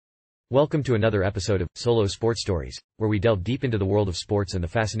Welcome to another episode of Solo Sports Stories, where we delve deep into the world of sports and the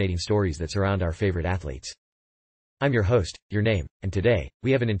fascinating stories that surround our favorite athletes. I'm your host, Your Name, and today,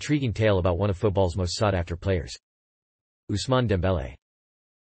 we have an intriguing tale about one of football's most sought-after players. Ousmane Dembele.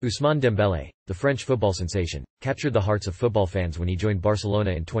 Ousmane Dembele, the French football sensation, captured the hearts of football fans when he joined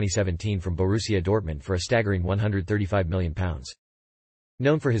Barcelona in 2017 from Borussia Dortmund for a staggering £135 million.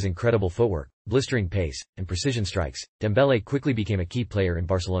 Known for his incredible footwork, blistering pace, and precision strikes, Dembele quickly became a key player in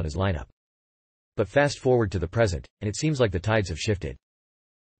Barcelona's lineup. But fast forward to the present, and it seems like the tides have shifted.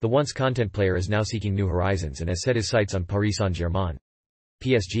 The once content player is now seeking new horizons and has set his sights on Paris Saint-Germain,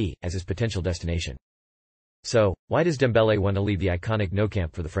 PSG, as his potential destination. So, why does Dembele want to leave the iconic Nou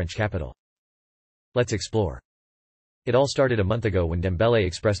Camp for the French capital? Let's explore. It all started a month ago when Dembele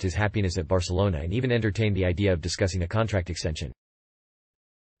expressed his happiness at Barcelona and even entertained the idea of discussing a contract extension.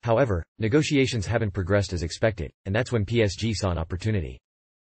 However, negotiations haven't progressed as expected, and that's when PSG saw an opportunity.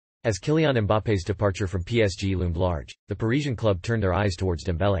 As Kylian Mbappe's departure from PSG loomed large, the Parisian club turned their eyes towards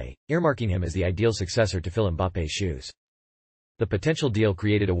Dembele, earmarking him as the ideal successor to fill Mbappe's shoes. The potential deal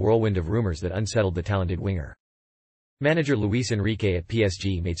created a whirlwind of rumors that unsettled the talented winger. Manager Luis Enrique at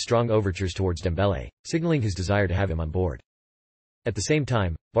PSG made strong overtures towards Dembele, signaling his desire to have him on board. At the same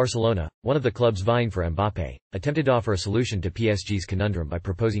time, Barcelona, one of the clubs vying for Mbappé, attempted to offer a solution to PSG's conundrum by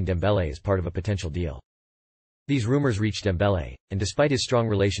proposing Dembele as part of a potential deal. These rumors reached Dembele, and despite his strong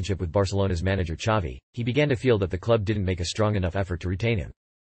relationship with Barcelona's manager Xavi, he began to feel that the club didn't make a strong enough effort to retain him.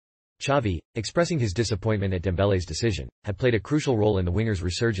 Xavi, expressing his disappointment at Dembele's decision, had played a crucial role in the winger's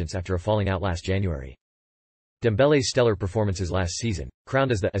resurgence after a falling out last January. Dembele's stellar performances last season,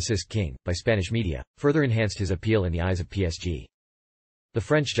 crowned as the assist king by Spanish media, further enhanced his appeal in the eyes of PSG. The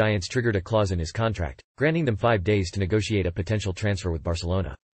French giants triggered a clause in his contract, granting them 5 days to negotiate a potential transfer with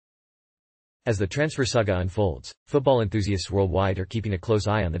Barcelona. As the transfer saga unfolds, football enthusiasts worldwide are keeping a close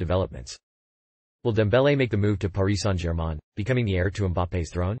eye on the developments. Will Dembele make the move to Paris Saint-Germain, becoming the heir to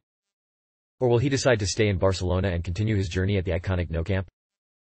Mbappe's throne? Or will he decide to stay in Barcelona and continue his journey at the iconic Nou Camp?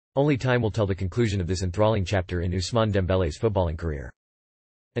 Only time will tell the conclusion of this enthralling chapter in Ousmane Dembele's footballing career.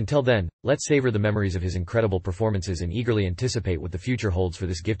 Until then, let's savor the memories of his incredible performances and eagerly anticipate what the future holds for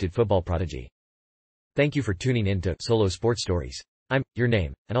this gifted football prodigy. Thank you for tuning in to Solo Sports Stories. I'm Your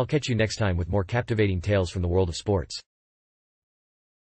Name, and I'll catch you next time with more captivating tales from the world of sports.